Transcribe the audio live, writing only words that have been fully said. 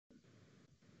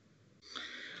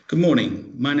Good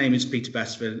morning. My name is Peter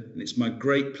Basford, and it's my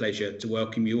great pleasure to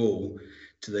welcome you all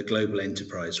to the Global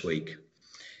Enterprise Week.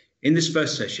 In this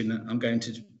first session, I'm going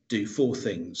to do four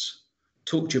things.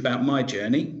 Talk to you about my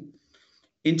journey,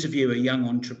 interview a young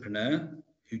entrepreneur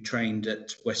who trained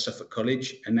at West Suffolk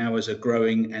College and now has a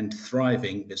growing and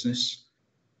thriving business.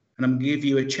 And I'm going to give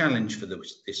you a challenge for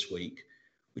this week,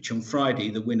 which on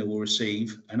Friday, the winner will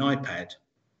receive an iPad.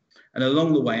 And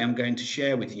along the way, I'm going to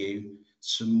share with you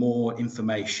some more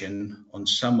information on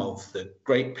some of the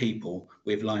great people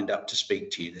we've lined up to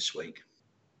speak to you this week.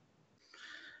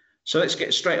 So let's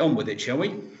get straight on with it, shall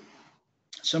we?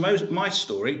 So my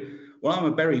story, well, I'm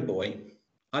a Bury boy.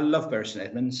 I love Bury St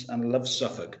Edmunds and I love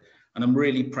Suffolk, and I'm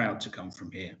really proud to come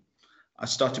from here. I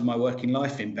started my working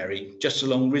life in Bury, just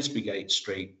along Risbygate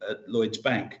Street at Lloyds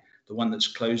Bank, the one that's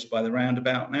closed by the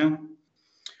roundabout now.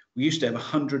 We used to have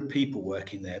 100 people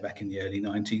working there back in the early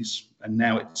 90s, and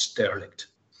now it's derelict.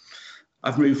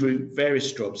 I've moved through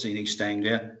various jobs in East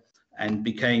Anglia and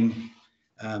became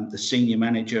the senior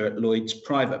manager at Lloyds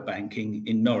Private Banking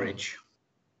in Norwich,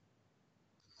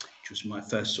 which was my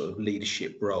first sort of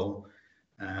leadership role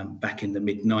back in the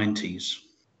mid-90s.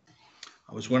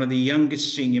 I was one of the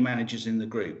youngest senior managers in the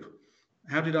group.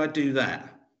 How did I do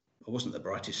that? I wasn't the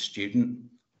brightest student.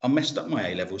 I messed up my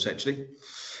A-levels, actually.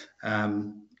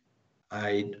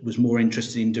 I was more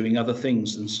interested in doing other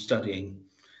things than studying.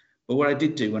 But what I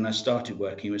did do when I started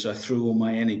working was I threw all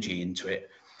my energy into it.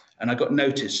 And I got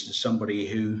noticed as somebody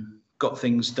who got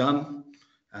things done,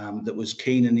 that was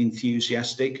keen and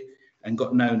enthusiastic, and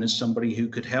got known as somebody who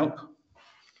could help.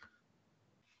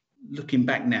 Looking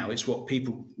back now, it's what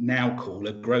people now call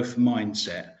a growth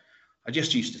mindset. I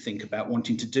just used to think about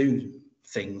wanting to do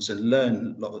things and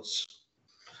learn lots.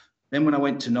 Then when I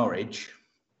went to Norwich,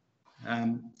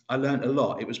 I learned a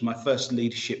lot. It was my first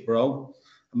leadership role.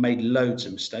 I made loads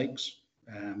of mistakes,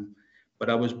 but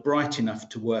I was bright enough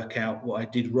to work out what I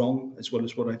did wrong as well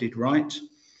as what I did right,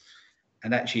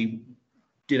 and actually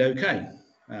did okay.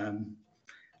 And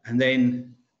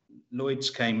then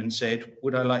Lloyds came and said,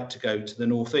 would I like to go to the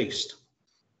Northeast?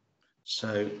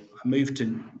 So I moved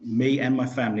me and my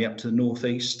family up to the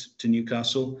Northeast, to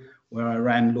Newcastle, where I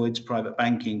ran Lloyds Private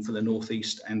Banking for the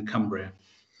Northeast and Cumbria.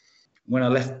 When I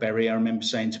left Bury, I remember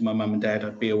saying to my mum and dad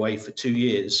I'd be away for 2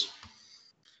 years,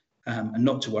 and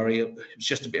not to worry, it was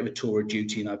just a bit of a tour of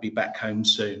duty and I'd be back home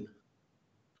soon.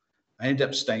 I ended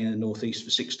up staying in the Northeast for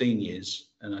 16 years,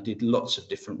 and I did lots of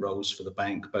different roles for the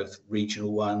bank, both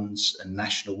regional ones and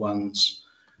national ones,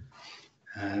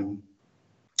 and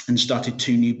started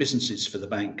 2 new businesses for the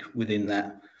bank within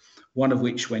that, one of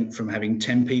which went from having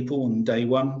 10 people on day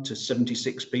one to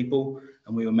 76 people,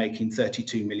 and we were making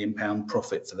 £32 million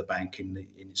profit for the bank in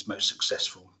its most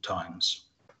successful times.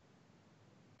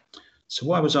 So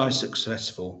why was I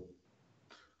successful?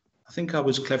 I think I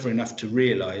was clever enough to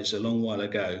realise a long while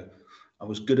ago I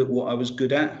was good at what I was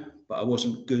good at, but I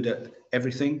wasn't good at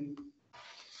everything.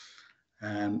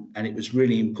 And it was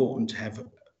really important to have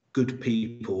good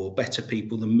people or better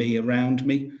people than me around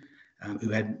me,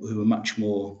 who were much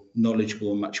more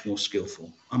knowledgeable and much more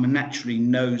skillful. I'm a naturally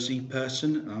nosy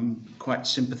person. I'm quite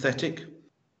sympathetic,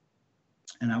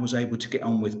 and I was able to get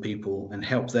on with people and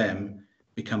help them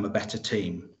become a better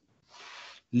team.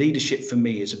 Leadership for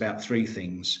me is about 3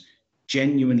 things: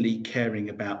 genuinely caring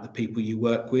about the people you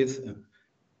work with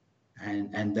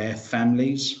and their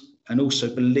families, and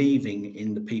also believing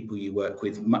in the people you work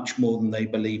with much more than they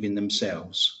believe in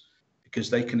themselves, because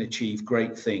they can achieve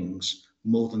great things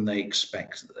more than they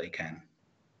expect that they can.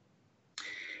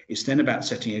 It's then about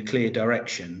setting a clear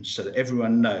direction so that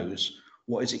everyone knows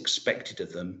what is expected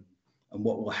of them and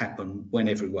what will happen when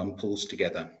everyone pulls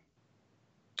together,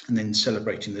 and then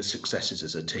celebrating the successes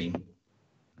as a team.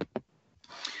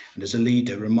 And as a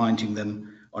leader, reminding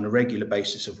them on a regular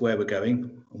basis of where we're going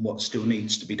and what still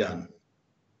needs to be done.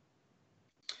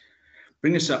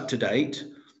 Bring us up to date.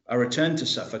 I returned to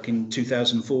Suffolk in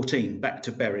 2014, back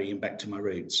to Bury and back to my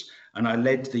roots, and I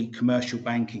led the commercial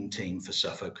banking team for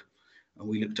Suffolk, and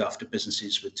we looked after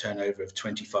businesses with turnover of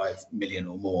 25 million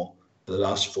or more for the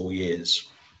last 4 years.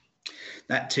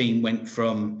 That team went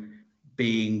from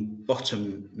being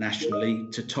bottom nationally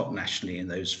to top nationally in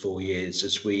those 4 years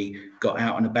as we got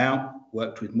out and about,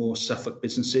 worked with more Suffolk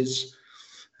businesses,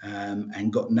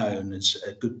 and got known as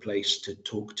a good place to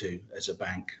talk to as a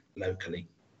bank locally.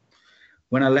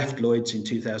 When I left Lloyds in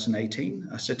 2018,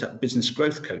 I set up Business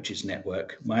Growth Coaches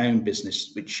Network, my own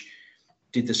business, which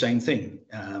did the same thing,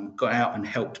 got out and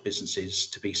helped businesses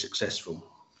to be successful,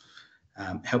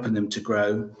 helping them to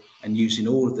grow and using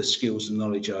all of the skills and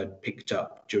knowledge I'd picked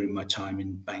up during my time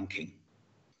in banking.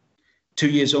 2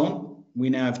 years on, We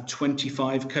now have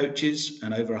 25 coaches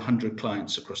and over 100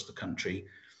 clients across the country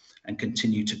and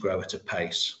continue to grow at a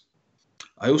pace.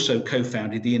 I also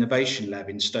co-founded the Innovation Lab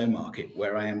in Stowmarket,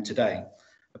 where I am today,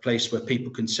 a place where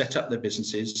people can set up their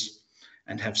businesses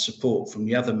and have support from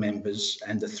the other members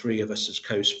and the three of us as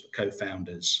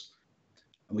co-founders.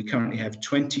 And we currently have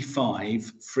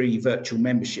 25 free virtual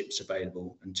memberships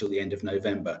available until the end of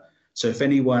November. So if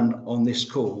anyone on this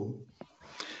call,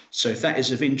 if that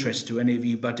is of interest to any of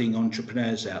you budding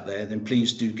entrepreneurs out there, then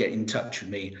please do get in touch with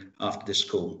me after this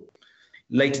call.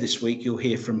 Later this week, you'll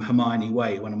hear from Hermione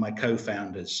Way, one of my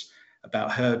co-founders,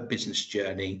 about her business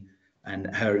journey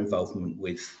and her involvement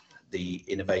with the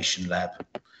Innovation Lab.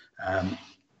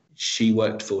 She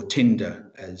worked for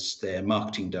Tinder as their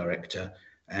marketing director,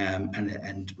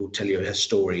 and will tell you her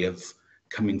story of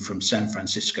coming from San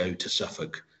Francisco to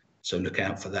Suffolk. So look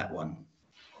out for that one.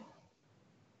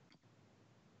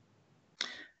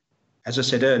 As I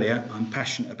said earlier, I'm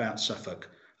passionate about Suffolk.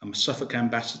 I'm a Suffolk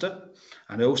ambassador,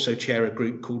 and I also chair a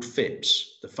group called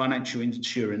FIPS, the Financial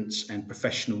Insurance and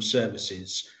Professional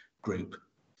Services Group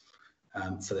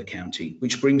for the county,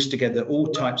 which brings together all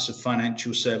types of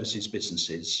financial services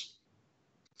businesses,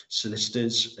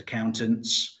 solicitors,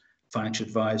 accountants, financial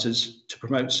advisors, to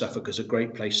promote Suffolk as a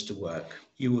great place to work.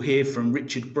 You will hear from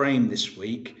Richard Brame this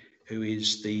week, who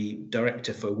is the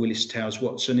director for Willis Towers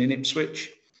Watson in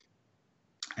Ipswich,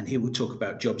 and he will talk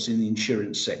about jobs in the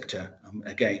insurance sector.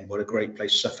 Again, what a great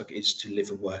place Suffolk is to live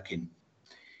and work in.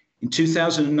 In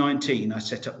 2019, I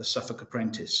set up the Suffolk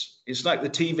Apprentice. It's like the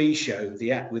TV show,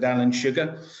 The App with Alan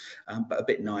Sugar, but a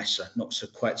bit nicer, not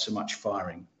quite so much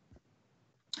firing.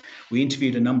 We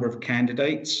interviewed a number of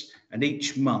candidates, and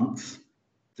each month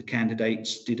the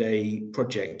candidates did a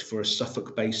project for a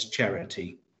Suffolk-based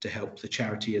charity to help the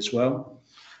charity as well.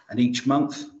 And each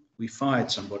month we fired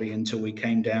somebody until we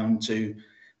came down to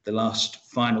the last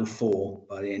final 4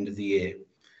 by the end of the year.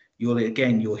 You'll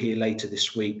hear later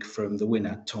this week from the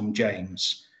winner, Tom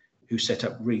James, who set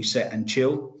up Reset and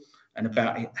Chill, and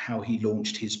about how he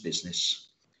launched his business.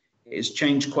 It has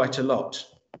changed quite a lot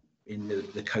in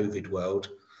the COVID world,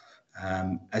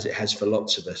 as it has for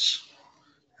lots of us.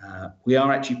 We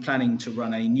are actually planning to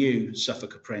run a new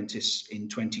Suffolk Apprentice in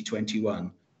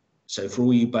 2021. So for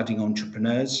all you budding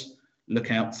entrepreneurs,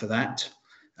 look out for that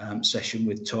session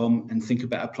with Tom and think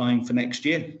about applying for next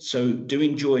year. So do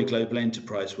enjoy Global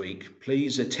Enterprise Week.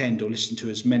 Please attend or listen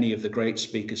to as many of the great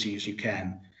speakers as you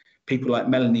can. People like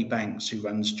Melanie Banks, who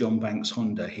runs John Banks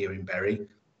Honda here in Bury,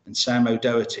 and Sam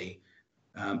O'Doherty,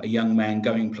 a young man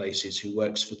going places who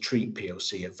works for Treat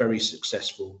PLC, a very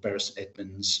successful Bury St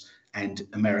Edmunds and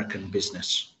American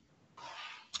business.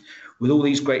 With all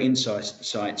these great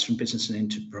insights from business and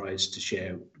enterprise to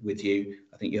share with you,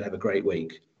 I think you'll have a great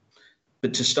week.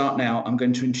 But to start now, I'm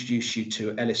going to introduce you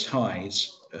to Ellis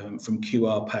Hyes from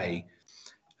QR Pay.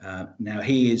 Now,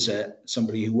 he is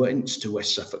somebody who went to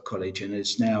West Suffolk College and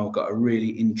has now got a really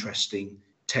interesting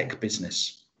tech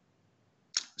business.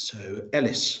 So,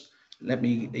 Ellis, let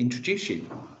me introduce you.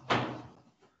 Hi,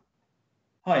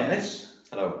 Ellis.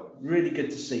 Hello. Really good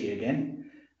to see you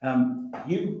again.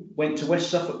 You went to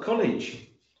West Suffolk College.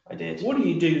 I did. What do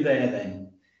you do there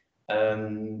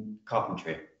then?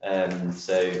 Carpentry.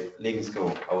 So leaving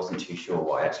school, I wasn't too sure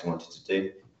what I actually wanted to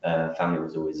do. Family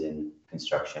was always in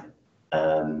construction.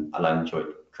 I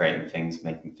enjoyed creating things,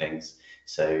 making things.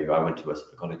 So I went to West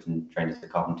Suffolk College and trained as a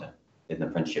carpenter, did an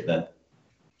apprenticeship there.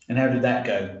 And how did that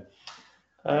go?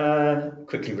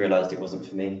 Quickly realised it wasn't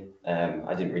for me.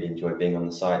 I didn't really enjoy being on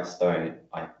the sites, though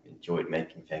I enjoyed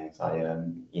making things.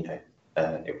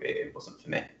 It wasn't for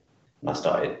me. And I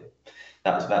started.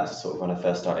 That was sort of when I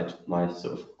first started my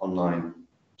sort of online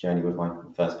journey with my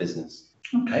first business.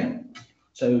 Okay,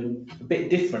 so a bit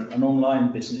different, an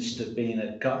online business to being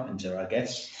a carpenter, I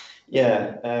guess.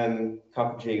 Yeah,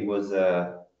 carpentry was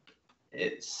I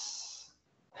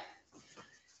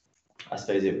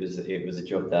suppose it was a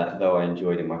job that, though I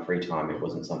enjoyed in my free time, it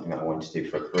wasn't something that I wanted to do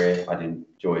for a career. I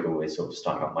enjoyed always sort of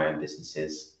starting up my own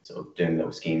businesses, sort of doing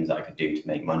little schemes that I could do to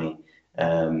make money.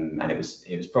 And it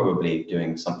was probably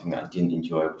doing something that I didn't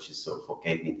enjoy, which is sort of what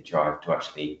gave me the drive to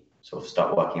actually sort of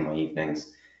start working in my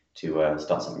evenings to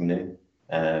start something new.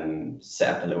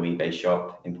 Set up a little eBay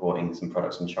shop, importing some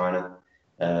products from China,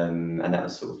 and that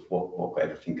was sort of what got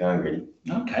everything going, really.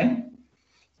 Okay,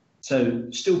 so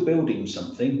still building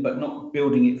something, but not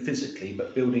building it physically,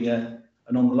 but building an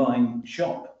online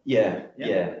shop. Yeah.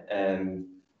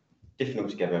 Different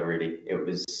altogether, really. It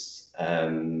was.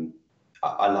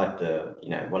 I liked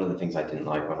one of the things I didn't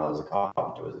like when I was a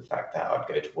carpenter was the fact that I'd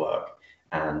go to work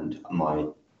and my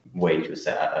wage was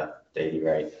set at a daily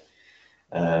rate,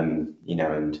 and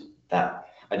that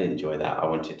I did enjoy that. I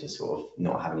wanted to sort of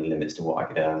not have any limits to what I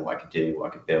could earn, what I could do, what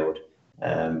I could build.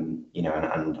 You know,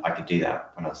 and I could do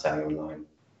that when I was selling online.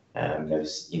 There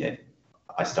was, you know,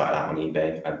 I started out on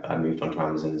eBay. I moved on to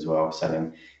Amazon as well,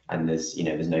 selling, and there's, you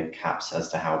know, there's no caps as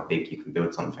to how big you can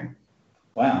build something.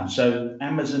 Wow. So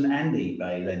Amazon and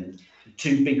eBay, then,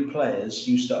 two big players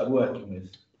you started working with.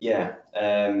 Yeah.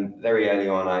 Very early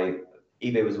on,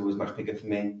 eBay was always much bigger for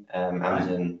me.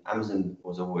 Amazon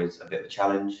was always a bit of a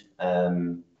challenge.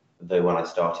 Though when I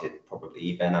started, probably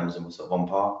eBay and Amazon were sort of on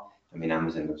par. I mean,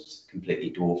 Amazon was completely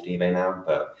dwarfed eBay now,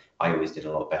 but I always did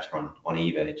a lot better on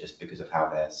eBay just because of how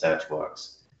their search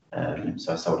works.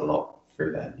 So I sold a lot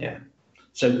through there. Yeah.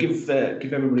 So give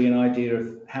everybody an idea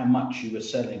of how much you were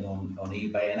selling on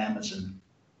eBay and Amazon.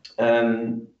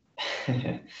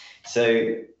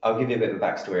 So I'll give you a bit of a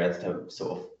backstory as to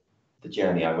sort of the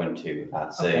journey I went to with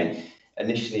that. So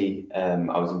initially, I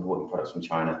was importing products from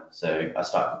China. So I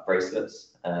started with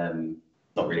bracelets.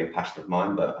 Not really a passion of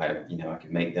mine, but I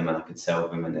could make them and I could sell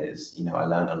them, and I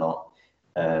learned a lot.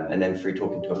 And then through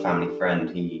talking to a family friend,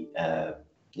 he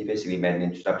basically made an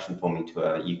introduction for me to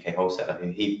a UK wholesaler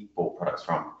who he bought products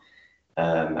from.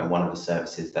 And one of the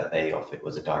services that they offered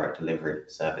was a direct delivery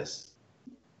service.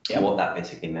 Yeah. And what that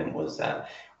basically meant was that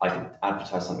I could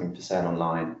advertise something for sale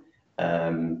online,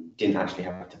 didn't actually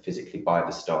have to physically buy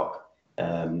the stock,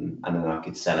 and then I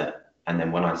could sell it. And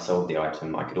then when I sold the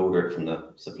item, I could order it from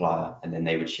the supplier, and then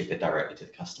they would ship it directly to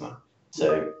the customer.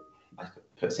 So,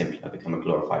 put simply, I become a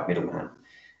glorified middleman.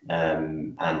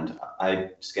 And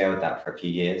I scaled that for a few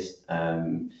years.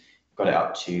 Got it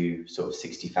up to sort of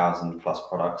 60,000 plus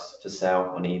products for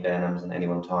sale on eBay and Amazon at any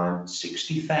one time.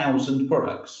 60,000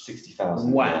 products.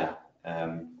 60,000. Wow.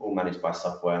 Yeah. All managed by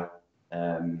software.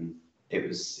 It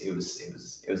was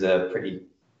a pretty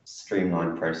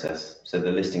streamlined process. So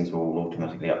the listings were all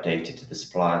automatically updated to the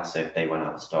supplier. So if they went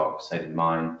out of stock, so did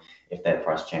mine. If their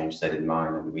price changed, so did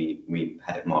mine. And we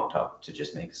had it marked up to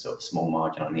just make a sort of small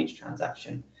margin on each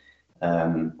transaction.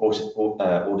 Orders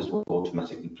were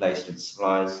automatically placed with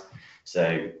suppliers.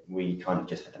 So we kind of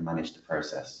just had to manage the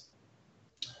process.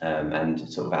 And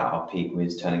sort of at our peak, we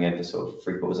was turning over sort of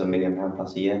 £750,000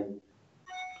 plus a year.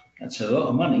 That's a lot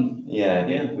of money.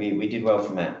 Yeah. We did well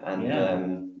from it, and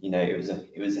it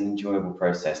was an enjoyable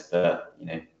process, but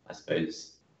I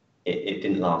suppose it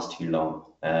didn't last too long.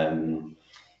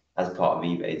 As part of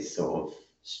eBay's sort of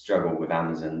struggle with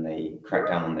Amazon, they cracked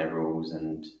down on their rules,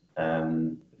 and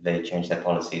they changed their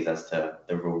policies as to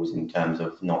the rules in terms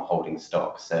of not holding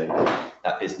stock. So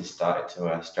that business started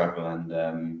to struggle,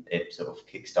 and it sort of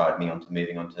kick-started me onto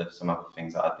moving on to some other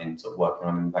things that I've been sort of working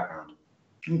on in the background.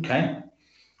 Okay.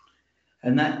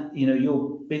 And that,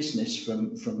 your business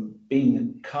from being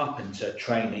a carpenter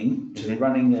training to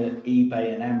running an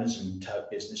eBay and Amazon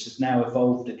type business has now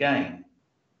evolved again.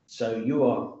 So you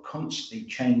are constantly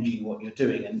changing what you're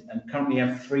doing, and currently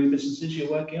have 3 businesses you're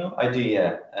working on? I do,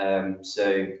 yeah.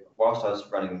 So whilst I was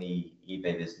running the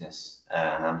eBay business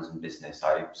and Amazon business,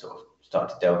 I sort of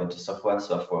started to delve into software.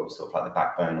 Software was sort of like the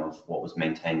backbone of what was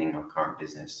maintaining our current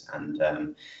business.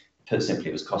 And put simply,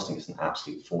 it was costing us an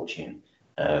absolute fortune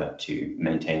to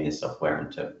maintain this software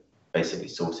and to basically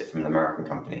source it from an American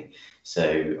company.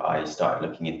 So I started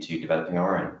looking into developing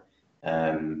our own.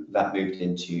 That moved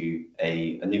into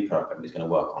a new product that I was going to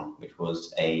work on, which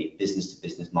was a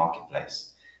business-to-business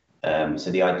marketplace. So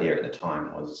the idea at the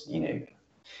time was,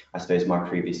 I suppose my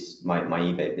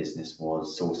eBay business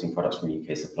was sourcing products from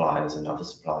UK suppliers and other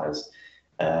suppliers,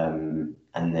 and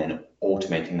then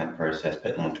automating that process,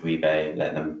 putting them onto eBay,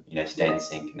 letting them, stay in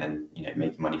sync, and then,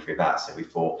 making money through that. So we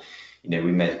thought, we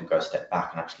may as well go a step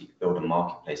back and actually build a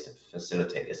marketplace to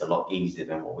facilitate this a lot easier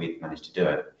than what we'd managed to do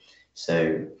it.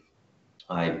 So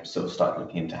I sort of started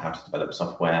looking into how to develop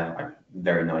software. I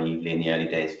very naively in the early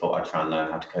days thought I'd try and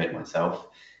learn how to code myself.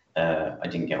 I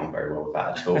didn't get on very well with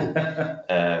that at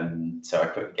all. So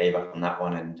I gave up on that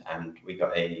one, and we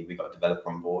got a developer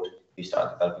on board who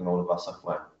started developing all of our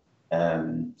software.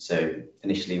 So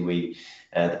initially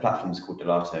the platform was called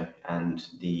Delato, and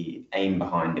the aim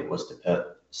behind it was to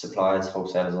put suppliers,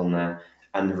 wholesalers on there,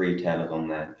 and the retailers on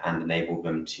there, and enable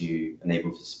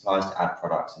the suppliers to add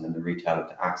products, and then the retailer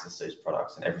to access those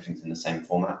products, and everything's in the same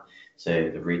format. So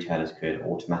the retailers could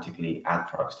automatically add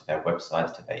products to their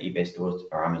websites, to their eBay stores, to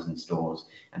their Amazon stores,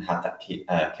 and have that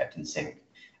kept in sync.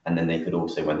 And then they could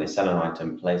also, when they sell an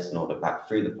item, place an order back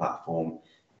through the platform,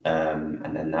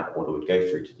 and then that order would go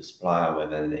through to the supplier, where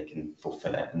then they can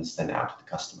fulfill it and send it out to the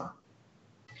customer.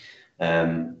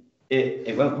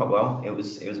 It went quite well. It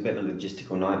was a bit of a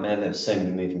logistical nightmare. There were so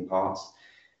many moving parts,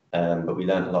 but we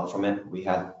learned a lot from it. We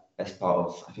had, best part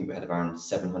of, I think we had around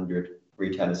 700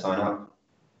 retailers sign up.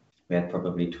 We had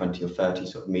probably 20 or 30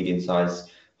 sort of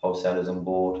medium-sized wholesalers on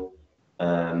board.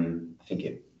 I think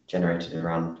it generated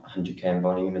around 100k in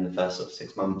volume in the first sort of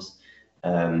 6 months.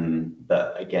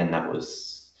 But again, that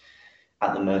was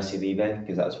at the mercy of eBay,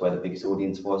 because that's where the biggest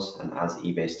audience was. And as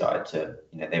eBay started to,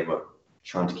 they were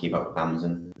trying to keep up with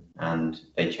Amazon, and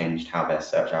they changed how their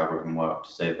search algorithm worked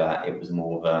so that it was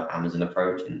more of an Amazon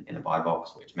approach in a buy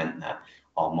box, which meant that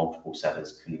our multiple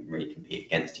sellers couldn't really compete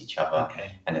against each other.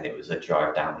 Okay. And then it was a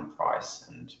drive down in price,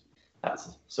 and that's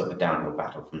sort of a downhill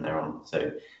battle from there on.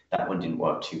 So that one didn't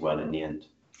work too well in the end.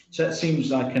 So it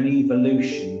seems like an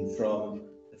evolution from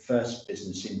the first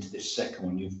business into this second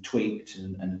one. You've tweaked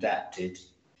and adapted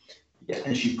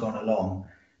as you've gone along.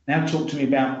 Now talk to me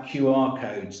about QR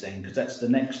codes then, because that's the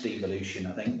next evolution,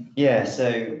 I think. Yeah,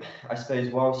 so I suppose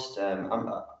whilst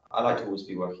I like to always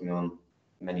be working on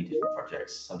many different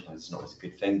projects, sometimes it's not always a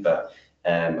good thing, but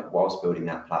whilst building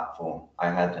that platform, I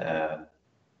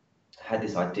had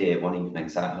this idea one evening,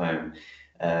 sat at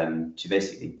home, to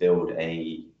basically build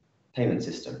a payment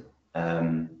system,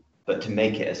 but to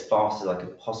make it as fast as I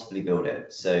could possibly build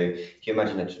it. So if you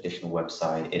imagine a traditional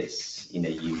website, it's,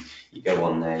 you go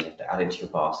on there, you have to add it to your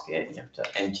basket, you have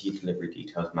to enter your delivery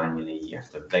details manually, you have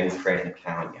to then create an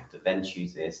account, you have to then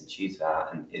choose this and choose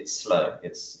that, and it's slow,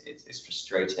 it's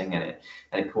frustrating, and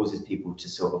it causes people to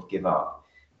sort of give up.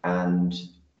 And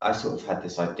I sort of had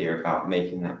this idea about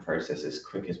making that process as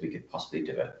quick as we could possibly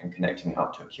do it and connecting it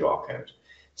up to a QR code.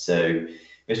 So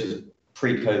this was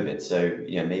pre-COVID, so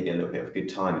maybe a little bit of good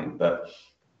timing, but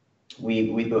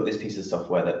we built this piece of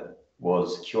software that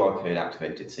was QR code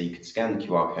activated, so you could scan the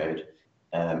QR code,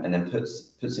 and then put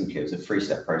simply, it was a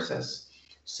 3-step process.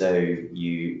 So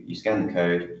you scan the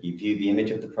code, you view the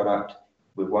image of the product,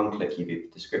 with one click you view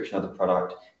the description of the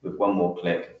product, with one more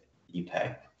click you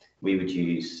pay. We would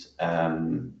use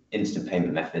instant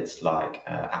payment methods like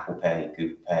Apple Pay,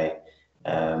 Google Pay,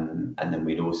 and then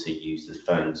we'd also use the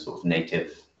phone's sort of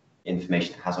native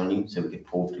information it has on you, so we could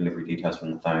pull the delivery details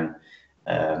from the phone,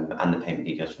 and the payment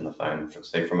details from the phone.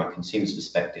 So from a consumer's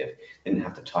perspective, they didn't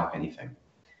have to type anything.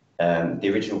 The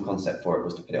original concept for it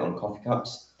was to put it on coffee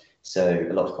cups. So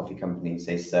a lot of coffee companies,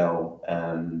 they sell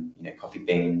coffee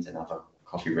beans and other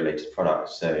coffee related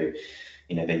products. So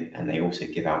they also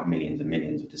give out millions and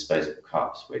millions of disposable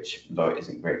cups, which, though it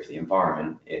isn't great for the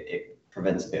environment, it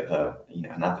prevents a bit of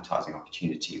an advertising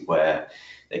opportunity where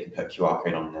they can put QR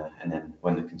code on there, and then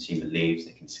when the consumer leaves,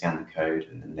 they can scan the code,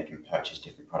 and then they can purchase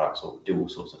different products or do all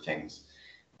sorts of things.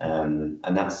 And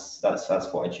that's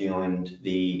what I joined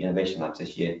the Innovation Labs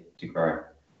this year to grow,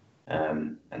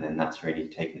 and then that's really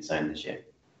taken its own this year.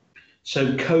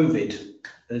 So COVID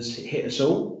has hit us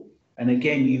all, and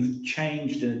again you've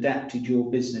changed and adapted your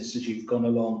business as you've gone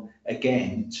along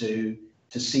again to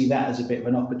see that as a bit of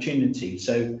an opportunity.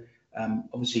 So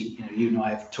obviously you and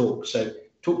I have talked. So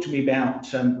talk to me about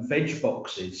veg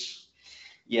boxes.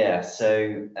 Yeah,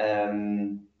 so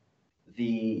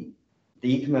the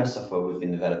e-commerce software we've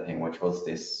been developing, which was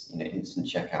this instant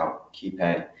checkout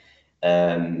QPay,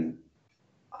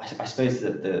 I suppose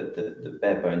that the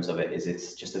bare bones of it is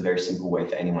it's just a very simple way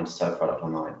for anyone to sell a product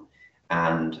online.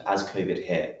 And as COVID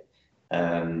hit,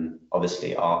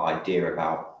 obviously our idea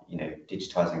about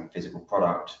digitizing physical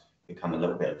product become a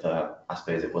little bit of I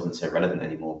suppose it wasn't so relevant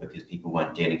anymore, because people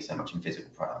weren't dealing so much in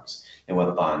physical products. They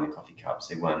weren't buying the coffee cups,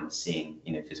 they weren't seeing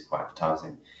physical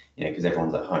advertising, because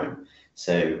everyone's at home.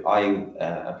 So I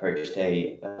approached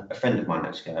a friend of mine,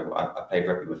 actually. I played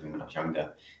rugby with him when I was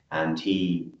younger, and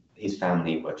his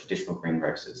family were traditional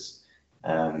greengrocers,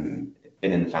 been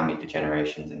in the family for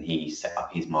generations, and he set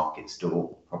up his market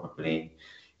stall probably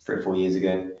 3 or 4 years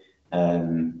ago.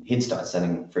 He'd started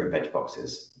selling fruit and veg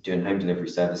boxes, doing home delivery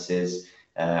services,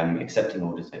 accepting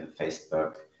orders over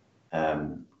Facebook,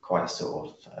 quite sort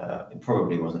of, it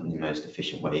probably wasn't the most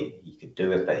efficient way he could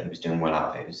do it, but he was doing well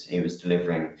out of it. He was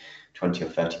delivering 20 or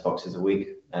 30 boxes a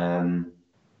week.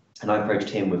 And I approached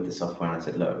him with the software and I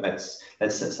said, look, let's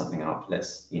set something up.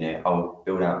 I'll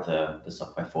build out the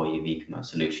software for you, the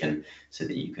e-commerce solution, so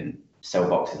that you can sell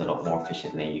boxes a lot more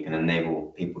efficiently. You can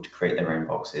enable people to create their own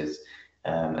boxes,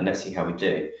 and let's see how we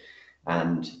do.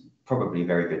 And probably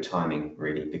very good timing,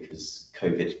 really, because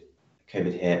COVID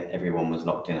hit, everyone was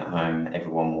locked in at home,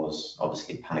 everyone was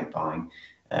obviously panic buying.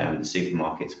 The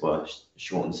supermarkets were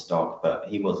short in stock, but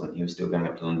he wasn't. He was still going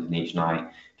up to London each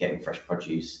night, getting fresh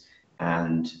produce,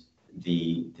 and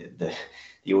the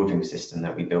ordering system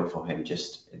that we built for him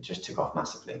just took off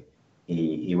massively.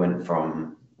 He went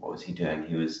from, what was he doing?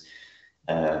 He was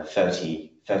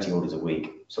 30 orders a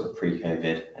week, sort of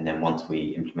pre-COVID, and then once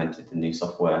we implemented the new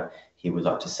software, he was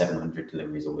up to 700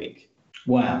 deliveries a week.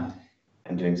 Wow.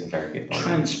 And doing some very good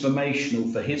volume.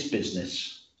 Transformational for his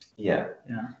business. Yeah.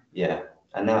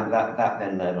 And that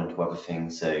then led on to other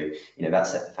things. So, that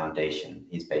set the foundation.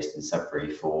 He's based in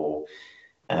Sudbury.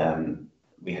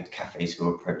 We had cafes who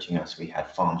were approaching us. We had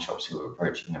farm shops who were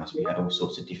approaching us. We had all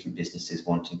sorts of different businesses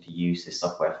wanting to use this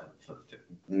software for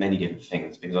many different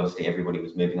things, because obviously everybody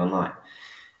was moving online.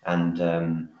 And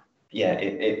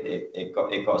it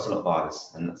got us a lot of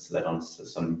buyers, and that's led on to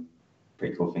some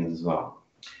pretty cool things as well.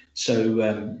 So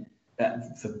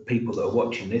for people that are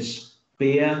watching this,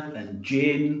 beer and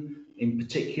gin in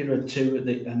particular are two of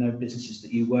the, I know, businesses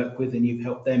that you work with, and you've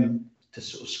helped them to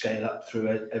sort of scale up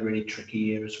through a really tricky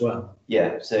year as well.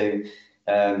 Yeah, so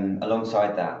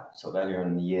alongside that, sort of earlier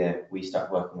in the year, we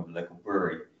started working with a local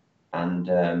brewery, and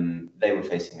they were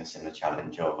facing a similar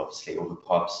challenge of, obviously, all the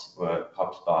bars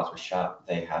were shut.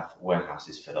 They have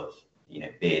warehouses full of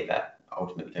beer that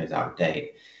ultimately goes out of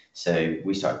date. So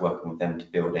we started working with them to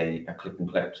build a click and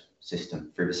collect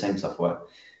system through the same software.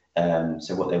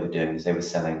 So what they were doing is they were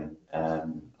selling, I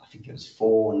think it was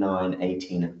 4, 9,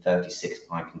 18 and 36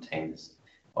 pint containers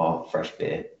of fresh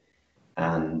beer,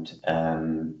 and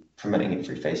promoting it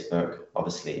through Facebook.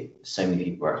 Obviously, so many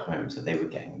people were at home, so they were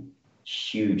getting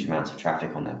huge amounts of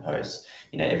traffic on their posts.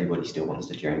 Everybody still wants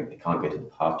to drink. They can't go to the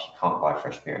pubs. You can't buy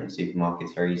fresh beer in the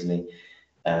supermarkets very easily.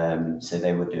 So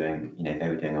they were doing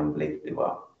unbelievably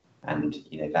well. And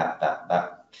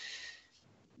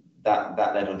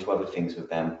that led on to other things with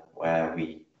them, where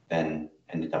we then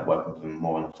ended up working with them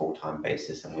more on a full-time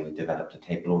basis, and we developed a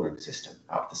table ordering system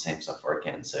out of the same software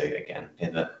again. So again,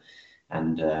 pivot,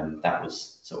 and that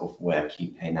was sort of where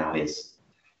QPay now is.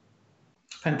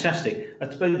 Fantastic. I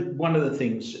suppose one of the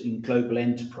things in Global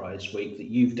Enterprise Week that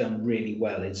you've done really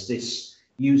well is this,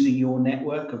 using your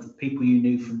network of people you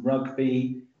knew from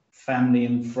rugby, family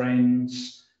and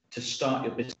friends, to start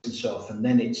your business off, and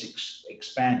then it's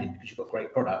expanded because you've got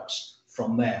great products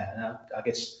from there. And I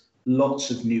guess lots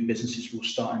of new businesses will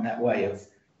start in that way of,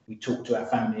 we talk to our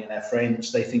family and our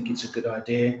friends, they think it's a good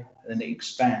idea, and then it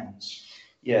expands.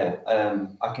 Yeah,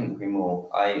 I couldn't agree more.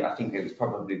 I think it was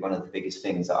probably one of the biggest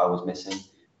things that I was missing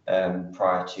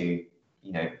prior to,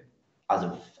 as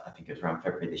of, I think it was around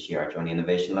February this year, I joined the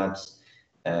Innovation Labs.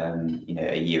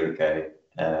 A year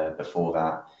ago, before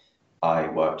that, I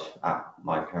worked at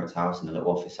my parents' house in a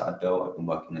little office that I built. I've been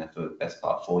working there for the best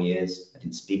part of 4 years. I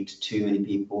didn't speak to too many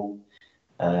people,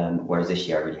 whereas this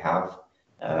year I really have.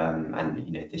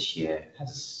 And this year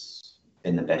has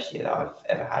been the best year that I've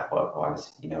ever had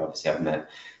work-wise. Obviously I've met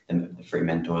the 3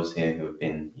 mentors here who have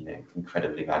been,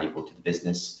 incredibly valuable to the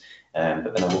business.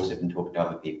 But then I've also been talking to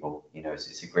other people.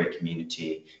 It's a great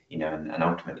community, and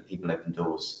ultimately people open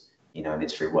doors. And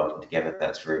it's through working together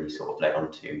that's really sort of led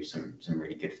on to some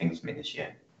really good things for me this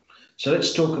year. So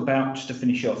let's talk about, just to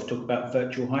finish off,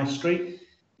 Virtual High Street.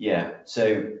 Yeah.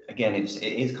 So again, it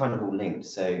is kind of all linked.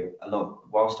 So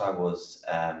whilst I was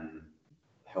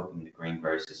helping the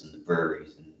greengrocers and the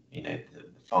breweries and the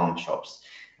farm shops,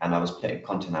 and I was putting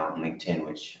content out on LinkedIn,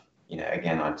 which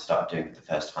again I'd started doing for the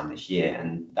first time this year,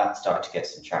 and that started to get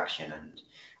some traction. And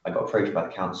I got approached by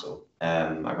the council.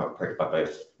 I got approached by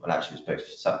both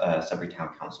Sudbury Town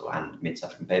Council and Mid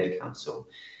Suffolk and Baber Council,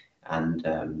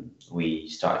 and we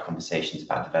started conversations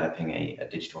about developing a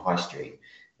digital high street.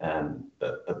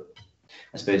 But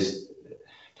I suppose,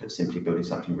 put simply, building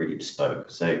something really bespoke,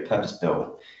 so purpose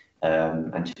built,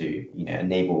 and to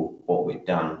enable what we've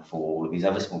done for all of these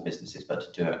other small businesses,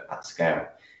 but to do it at scale.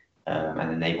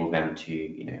 And enable them to,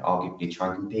 arguably try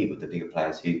and compete with the bigger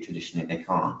players who traditionally they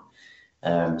can't.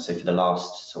 So for the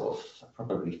last sort of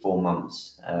probably 4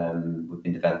 months, we've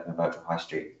been developing a virtual high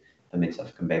street for Mid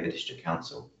Suffolk and Baber District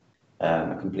Council.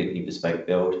 A completely bespoke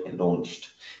build. It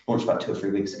launched about 2 or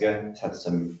 3 weeks ago. It's had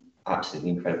some absolutely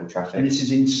incredible traffic. And this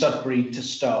is in Sudbury to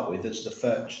start with as the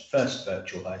first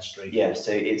virtual high street. Yeah,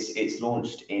 so it's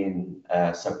launched in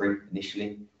Sudbury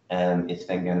initially. It's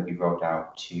then going to be rolled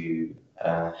out to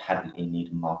Hadley,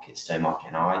 Needham Market, Stowmarket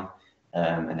and Eye,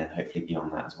 and then hopefully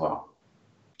beyond that as well.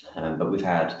 But we've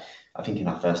had, I think in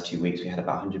our first 2 weeks, we had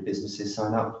about 100 businesses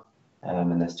sign up,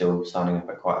 and they're still signing up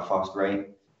at quite a fast rate.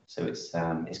 So it's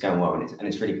going well, and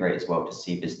it's really great as well to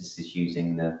see businesses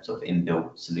using the sort of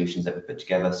inbuilt solutions that we put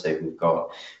together. So we've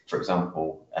got, for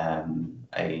example,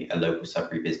 a local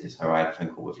Sudbury business who I had a phone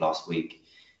call with last week.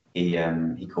 He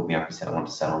called me up. He said, "I want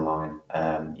to sell online.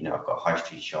 I've got a high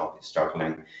street shop. It's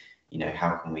struggling.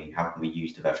 How can we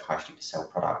use the virtual high street to sell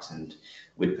products?" And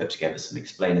we'd put together some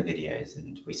explainer videos,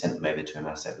 and we sent them over to him.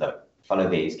 I said, "Look, follow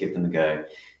these, give them a go."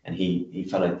 And he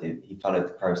followed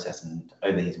the process, and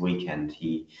over his weekend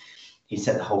he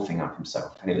set the whole thing up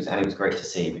himself, and it was great to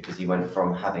see, because he went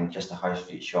from having just a high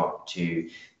street shop to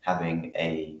having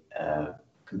a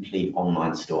complete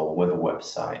online store with a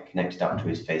website connected up to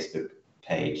his Facebook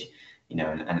page, you know,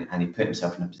 and he put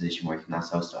himself in a position where he can now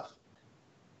sell stuff,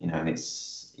 you know, and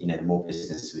it's, you know, the more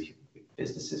businesses we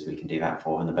can do that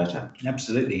for, and the better.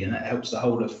 Absolutely, and that helps the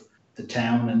whole of the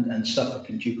town and Suffolk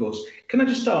in due course. Can I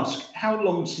just ask, how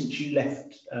long since you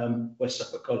left West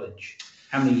Suffolk College?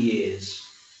 How many years?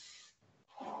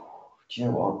 Do you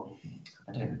know what?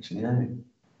 I don't actually know.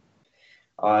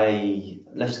 I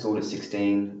left school at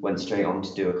 16, went straight on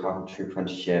to do a carpentry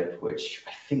apprenticeship, which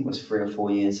I think was 3 or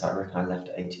 4 years. I reckon I left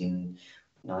at 18,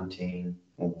 19,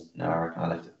 well, no, I reckon I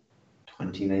left at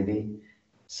 20 maybe.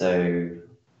 So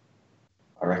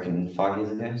I reckon 5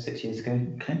 years ago, 6 years ago.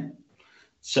 Okay.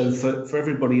 So for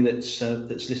everybody that's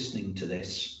listening to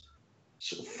this,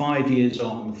 sort of 5 years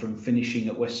on from finishing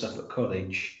at West Suffolk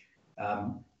College,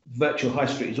 Virtual High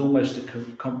Street is almost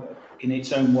in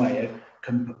its own way a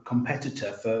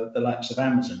competitor for the likes of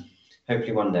Amazon.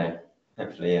 Hopefully one day.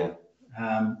 Hopefully, yeah.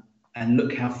 And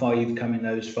look how far you've come in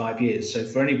those 5 years. So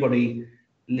for anybody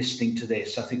listening to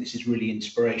this, I think this is really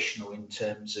inspirational in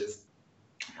terms of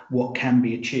what can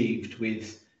be achieved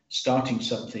with starting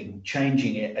something,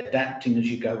 changing it, adapting as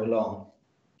you go along,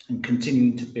 and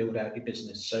continuing to build out your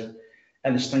business. So,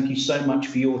 Ellis, thank you so much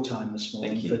for your time this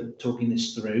morning, for talking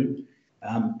this through.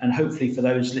 And hopefully for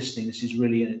those listening, this is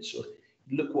really a sort of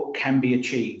look what can be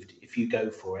achieved if you go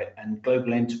for it. And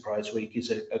Global Enterprise Week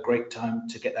is a great time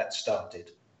to get that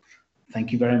started.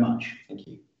 Thank you very much. Thank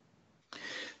you.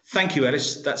 Thank you,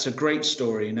 Ellis. That's a great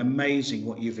story and amazing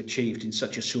what you've achieved in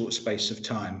such a short space of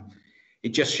time. It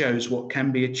just shows what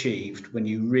can be achieved when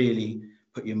you really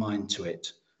put your mind to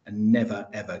it and never,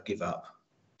 ever give up.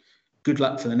 Good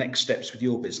luck for the next steps with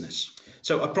your business.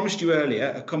 So I promised you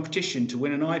earlier a competition to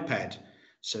win an iPad.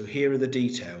 So here are the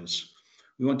details.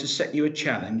 We want to set you a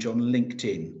challenge on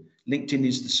LinkedIn. LinkedIn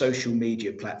is the social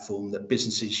media platform that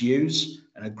businesses use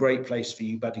and a great place for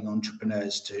you budding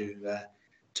entrepreneurs to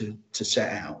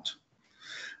set out.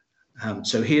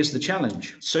 So here's the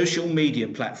challenge. Social media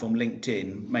platform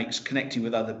LinkedIn makes connecting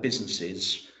with other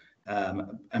businesses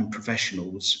and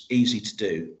professionals easy to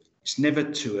do. It's never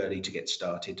too early to get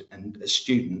started, and as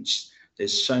students,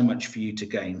 there's so much for you to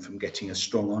gain from getting a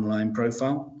strong online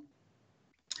profile.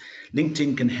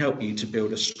 LinkedIn can help you to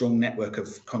build a strong network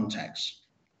of contacts,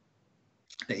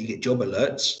 let you get job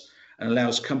alerts, and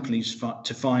allows companies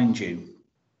to find you,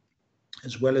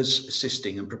 as well as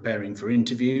assisting and preparing for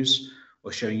interviews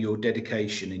or showing your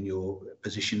dedication in your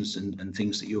positions and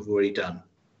things that you've already done.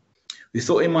 We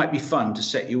thought it might be fun to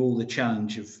set you all the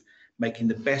challenge of making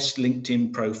the best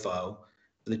LinkedIn profile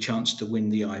for the chance to win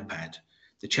the iPad.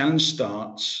 The challenge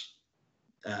starts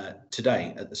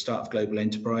today at the start of Global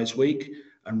Enterprise Week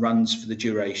and runs for the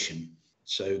duration.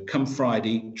 So come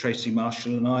Friday, Tracy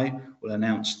Marshall and I will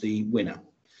announce the winner.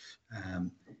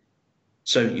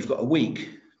 So you've got a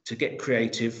week to get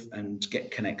creative and get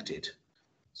connected.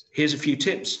 Here's a few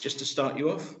tips just to start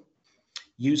you off.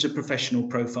 Use a professional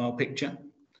profile picture.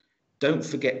 Don't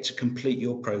forget to complete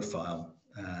your profile.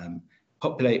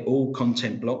 Populate all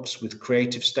content blocks with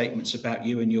creative statements about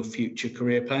you and your future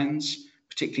career plans,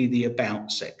 particularly the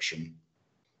About section.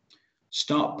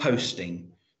 Start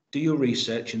posting. Do your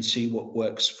research and see what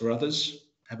works for others.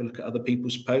 Have a look at other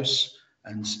people's posts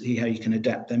and see how you can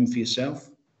adapt them for yourself.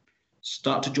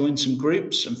 Start to join some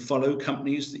groups and follow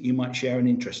companies that you might share an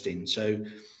interest in. So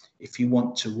if you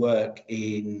want to work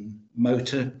in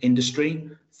motor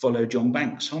industry, follow John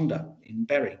Banks Honda in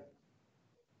Bury.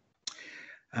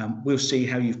 We'll see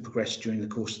how you've progressed during the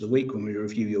course of the week when we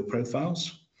review your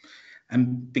profiles,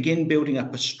 and begin building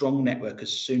up a strong network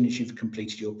as soon as you've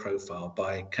completed your profile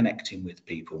by connecting with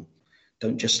people.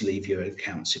 Don't just leave your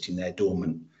account sitting there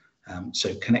dormant.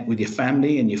 So connect with your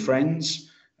family and your friends,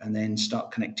 and then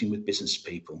start connecting with business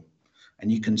people.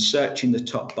 And you can search in the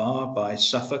top bar by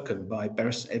Suffolk and by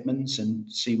Bury St Edmunds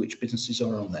and see which businesses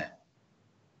are on there.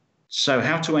 So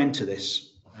how to enter this?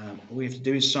 All you have to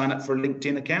do is sign up for a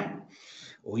LinkedIn account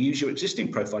or use your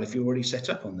existing profile if you're already set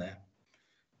up on there.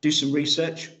 Do some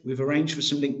research. We've arranged for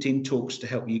some LinkedIn talks to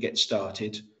help you get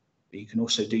started, but you can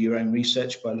also do your own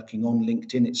research by looking on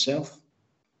LinkedIn itself.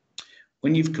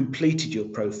 When you've completed your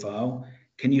profile,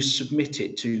 can you submit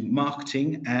it to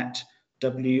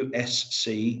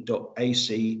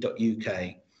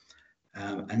marketing@wsc.ac.uk?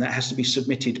 And that has to be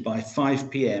submitted by 5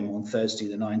 p.m. on Thursday,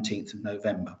 the 19th of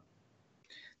November.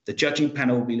 The judging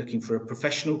panel will be looking for a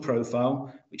professional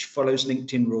profile which follows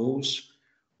LinkedIn rules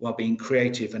while being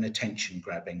creative and attention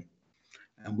grabbing.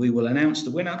 And we will announce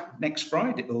the winner next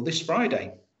Friday, or this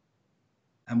Friday.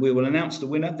 And we will announce the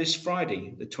winner this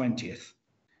Friday, the 20th.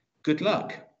 Good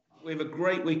luck. We have a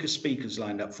great week of speakers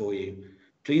lined up for you.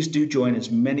 Please do join as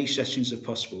many sessions as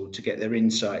possible to get their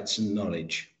insights and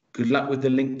knowledge. Good luck with the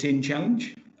LinkedIn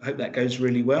challenge. I hope that goes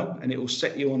really well and it will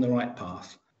set you on the right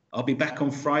path. I'll be back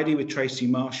on Friday with Tracy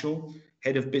Marshall,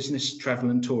 Head of Business, Travel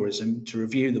and Tourism, to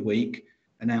review the week,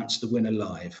 announce the winner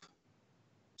live.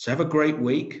 So have a great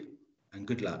week and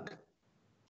good luck.